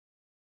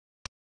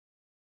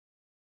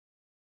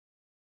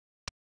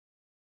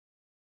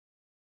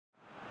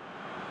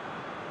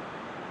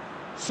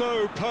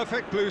So,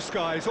 perfect blue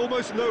skies,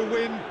 almost no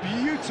wind,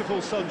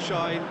 beautiful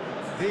sunshine.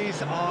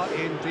 These are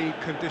indeed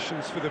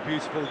conditions for the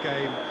beautiful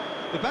game.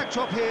 The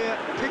backdrop here,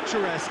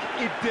 picturesque,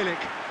 idyllic.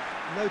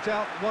 No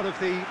doubt one of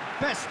the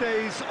best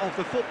days of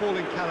the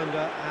footballing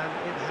calendar,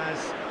 and it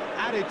has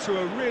added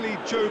to a really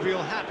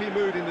jovial, happy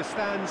mood in the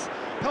stands,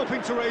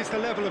 helping to raise the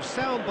level of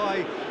sound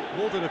by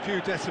more than a few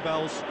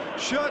decibels.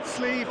 Shirt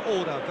sleeve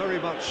order, very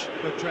much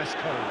the dress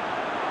code.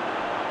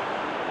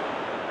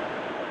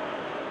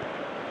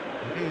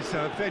 It is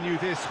a venue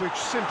this which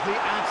simply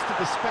adds to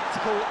the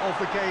spectacle of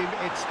the game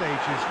it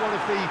stages. One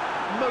of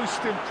the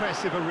most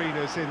impressive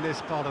arenas in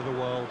this part of the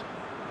world.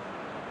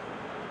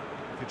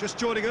 If you're just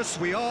joining us,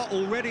 we are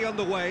already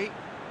underway.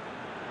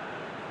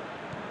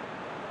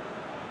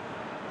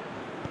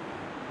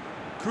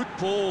 Good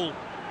ball.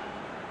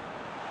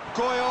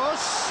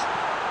 Goyos.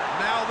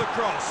 Now the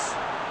cross.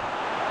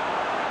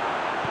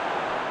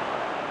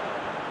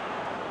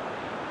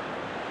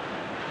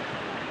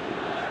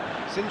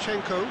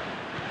 Zinchenko.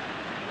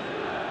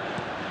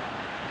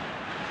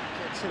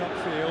 Gets it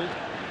upfield.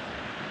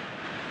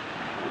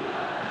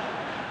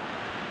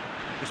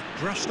 Just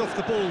brushed off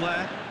the ball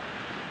there.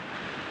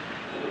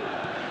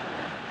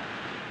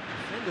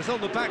 Defender's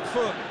on the back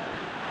foot.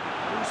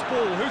 Who's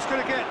ball? Who's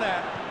going to get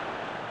there?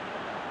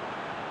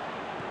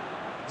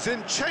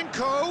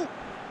 Zinchenko!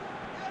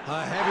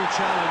 A heavy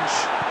challenge.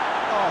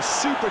 Oh,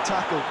 super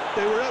tackle.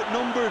 They were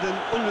outnumbered and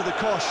under the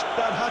cosh.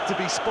 That had to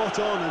be spot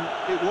on,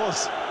 and it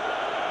was.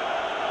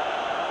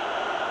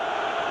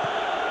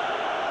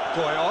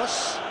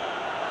 Goyos.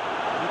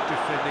 Good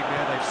defending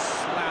there. They've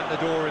slammed the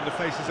door in the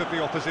faces of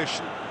the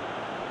opposition.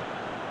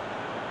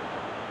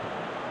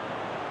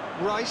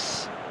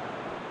 Rice.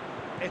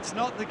 It's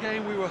not the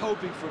game we were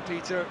hoping for,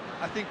 Peter.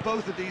 I think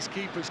both of these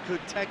keepers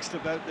could text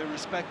about their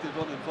respective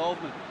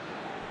uninvolvement.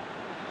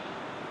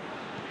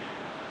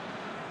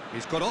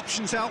 He's got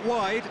options out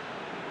wide.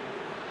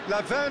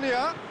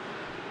 Lavernia.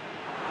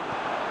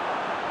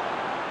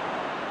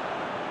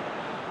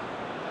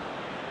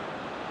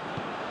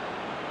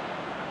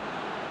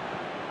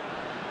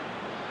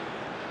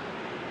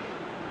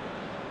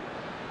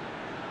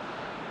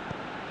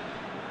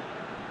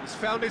 He's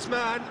found his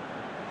man.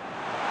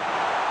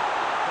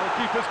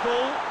 Goalkeeper's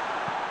ball.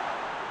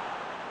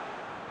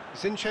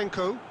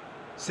 Zinchenko.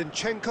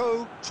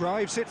 Zinchenko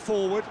drives it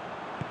forward.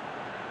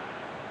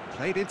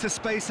 Played into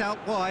space out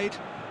wide.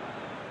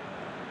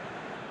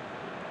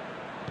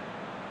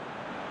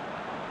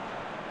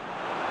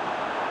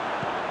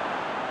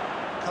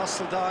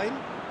 Castledine.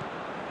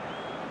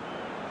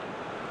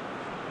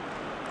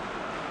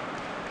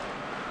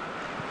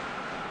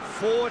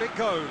 Forward it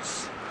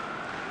goes.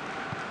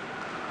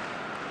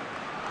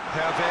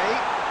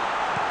 Hervé.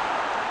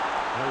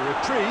 A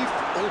reprieve,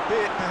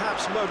 albeit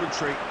perhaps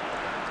momentary.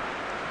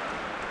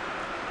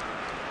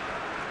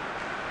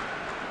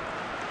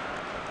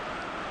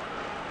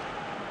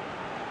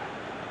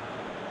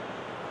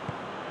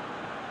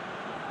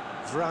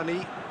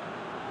 Vrani.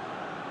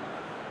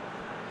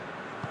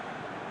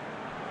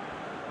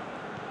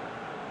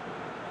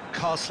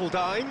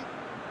 Castledine.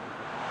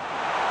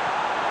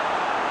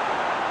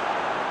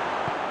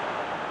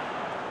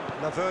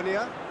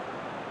 Lavernia.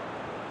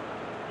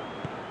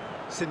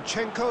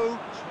 Zinchenko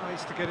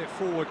tries to get it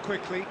forward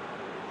quickly.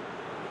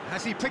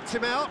 Has he picked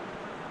him out?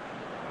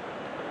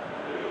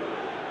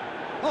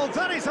 Oh,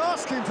 that is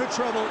asking for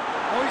trouble.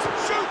 Oh, he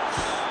shoots!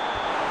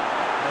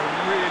 A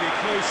really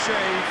close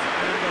shave,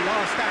 and the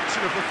last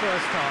action of the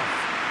first half.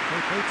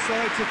 Well, both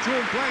sides have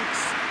drawn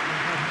blanks. They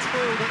have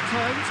toiled at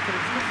times, but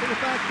it's not been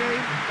a bad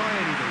game by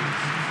any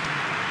means.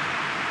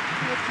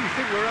 What do you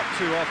think we're up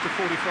to after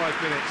 45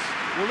 minutes?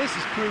 Well, this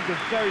has proved a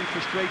very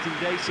frustrating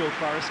day so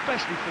far,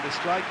 especially for the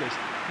strikers.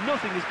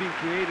 Nothing has been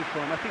created for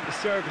them. I think the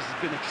service has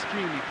been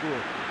extremely poor.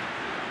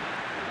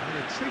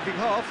 An intriguing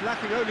half,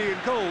 lacking only in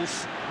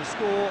goals. The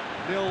score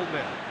 0-0.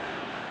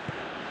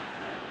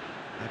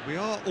 And we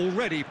are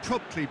already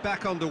promptly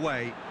back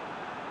underway.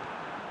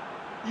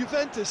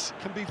 Juventus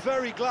can be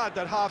very glad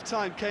that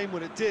half-time came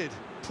when it did.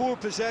 Poor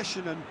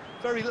possession and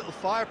very little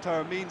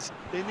firepower means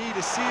they need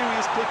a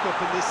serious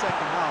pick-up in this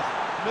second half.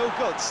 No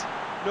guts,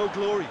 no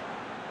glory.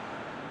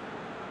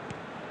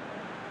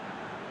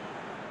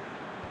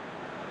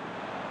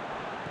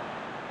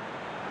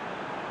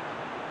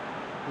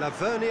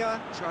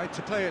 Lavernia tried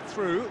to play it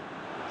through.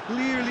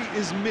 Clearly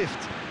is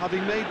miffed,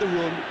 having made the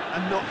run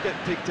and not get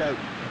picked out.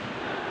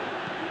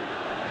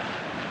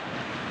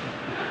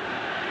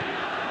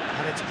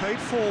 And it's played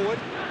forward.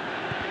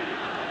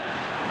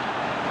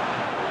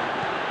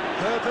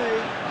 Hervé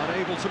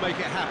unable to make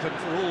it happen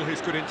for all his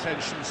good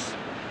intentions.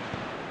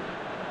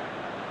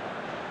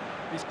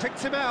 He's picked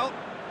him out.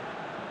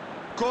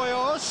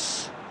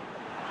 Goyos.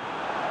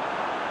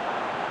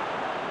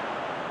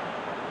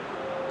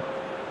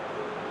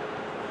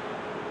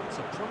 It's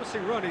a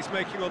promising run he's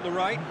making on the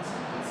right.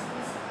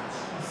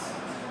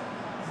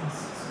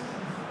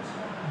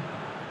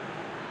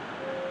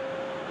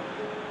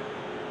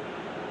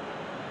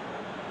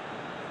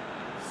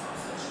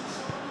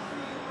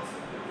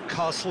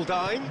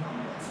 Castledine.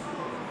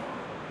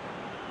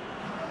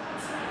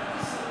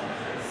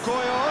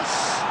 Koyos.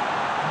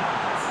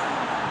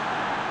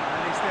 And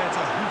he's there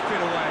to hoof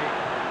it away.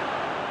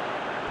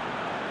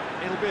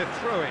 It'll be a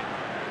throw-in.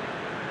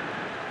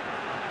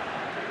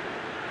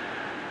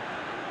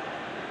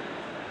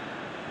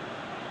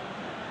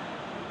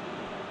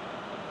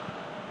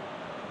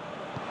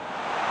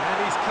 And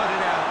he's cut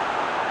it out.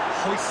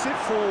 Hoists it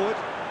forward.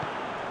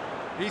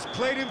 He's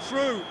played him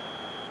through.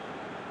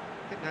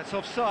 I think that's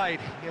offside.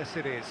 Yes,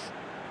 it is.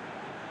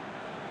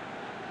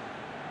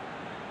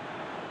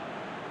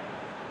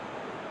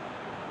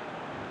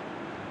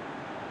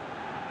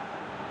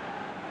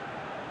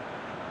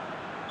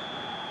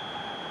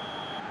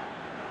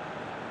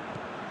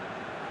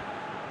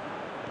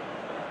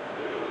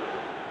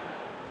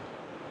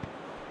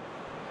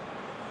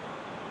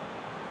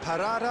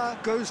 Parada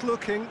goes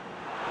looking.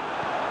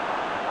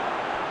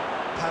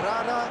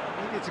 Parada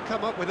needed to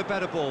come up with a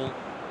better ball.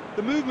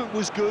 The movement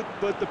was good,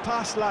 but the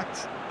pass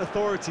lacked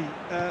authority,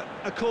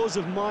 a cause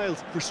of mild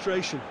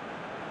frustration.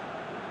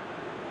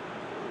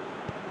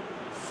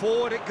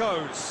 Forward it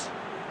goes.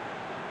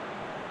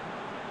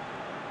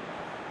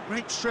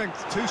 Great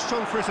strength, too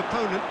strong for his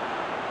opponent.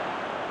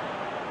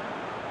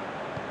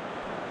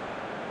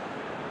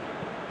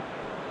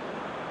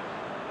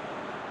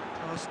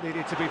 Pass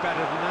needed to be better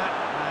than that,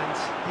 and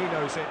he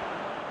knows it.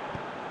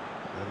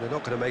 And they're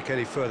not going to make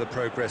any further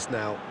progress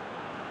now.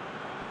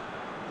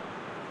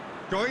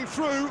 Going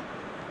through.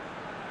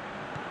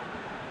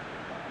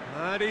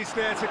 And he's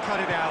there to cut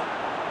it out.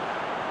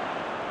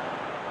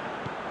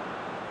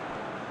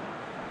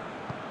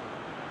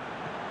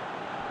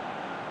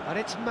 And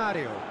it's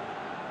Mario.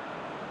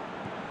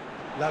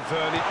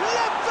 Lavernia.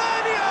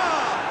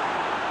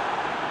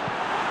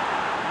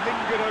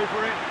 Lingered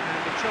over it,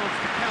 and the chance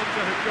to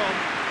counter had gone.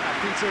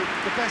 Peter,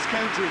 the best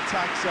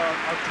counter-attacks are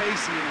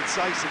pacey and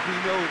incisive, we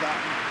know that,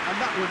 and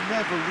that one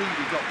never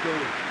really got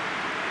going.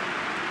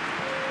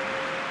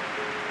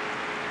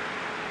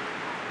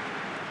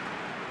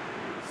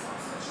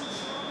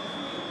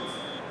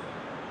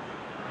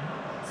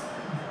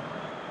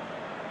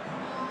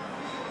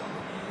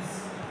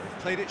 They've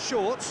played it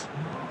short.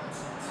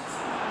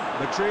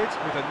 Madrid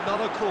with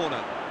another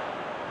corner.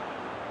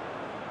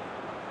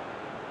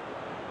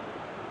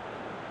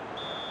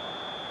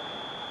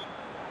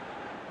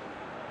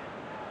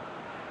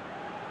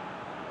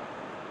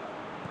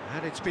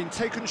 And it's been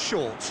taken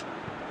short.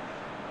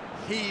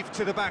 Heave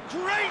to the back.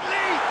 Great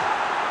leap!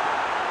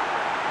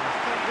 He's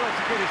done well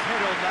to get his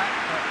head on that,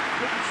 but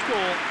couldn't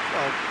score.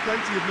 Well,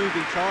 plenty of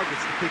moving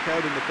targets to pick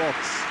out in the box.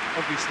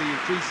 Obviously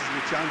increases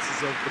the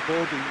chances of the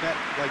ball being met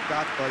like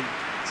that by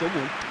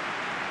someone.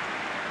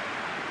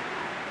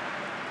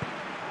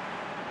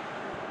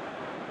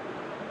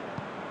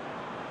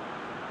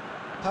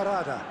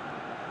 Parada.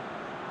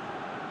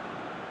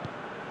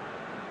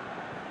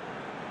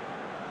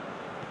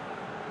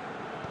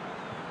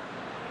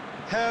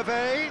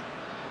 Hervé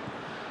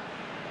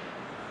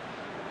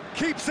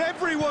keeps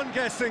everyone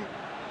guessing.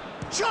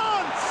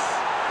 Chance!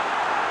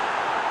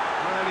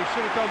 Well, he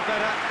should have done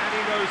better, and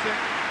he knows it.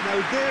 Now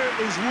there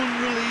is one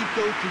relieved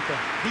goalkeeper.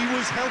 He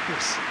was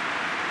helpless.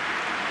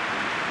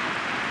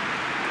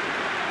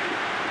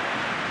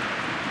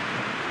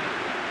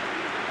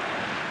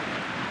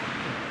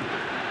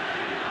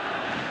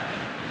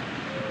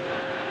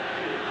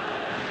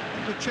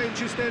 The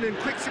changes then in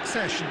quick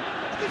succession.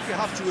 I think you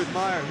have to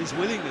admire his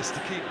willingness to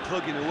keep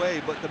plugging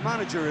away, but the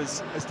manager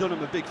has done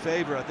him a big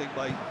favour, I think,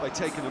 by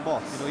taking him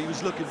off. You know, he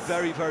was looking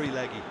very, very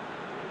leggy.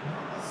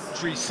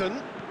 Dreesen.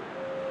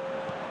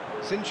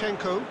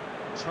 Zinchenko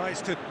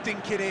tries to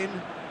dink it in.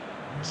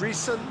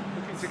 Dreesen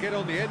looking to get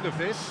on the end of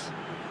this.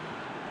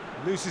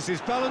 Loses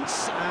his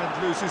balance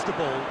and loses the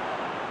ball.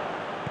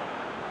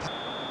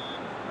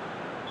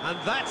 And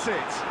that's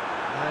it.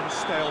 And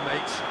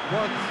stalemate.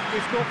 One,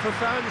 if not for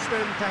fans,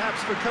 then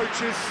perhaps for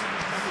coaches,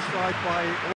 satisfied by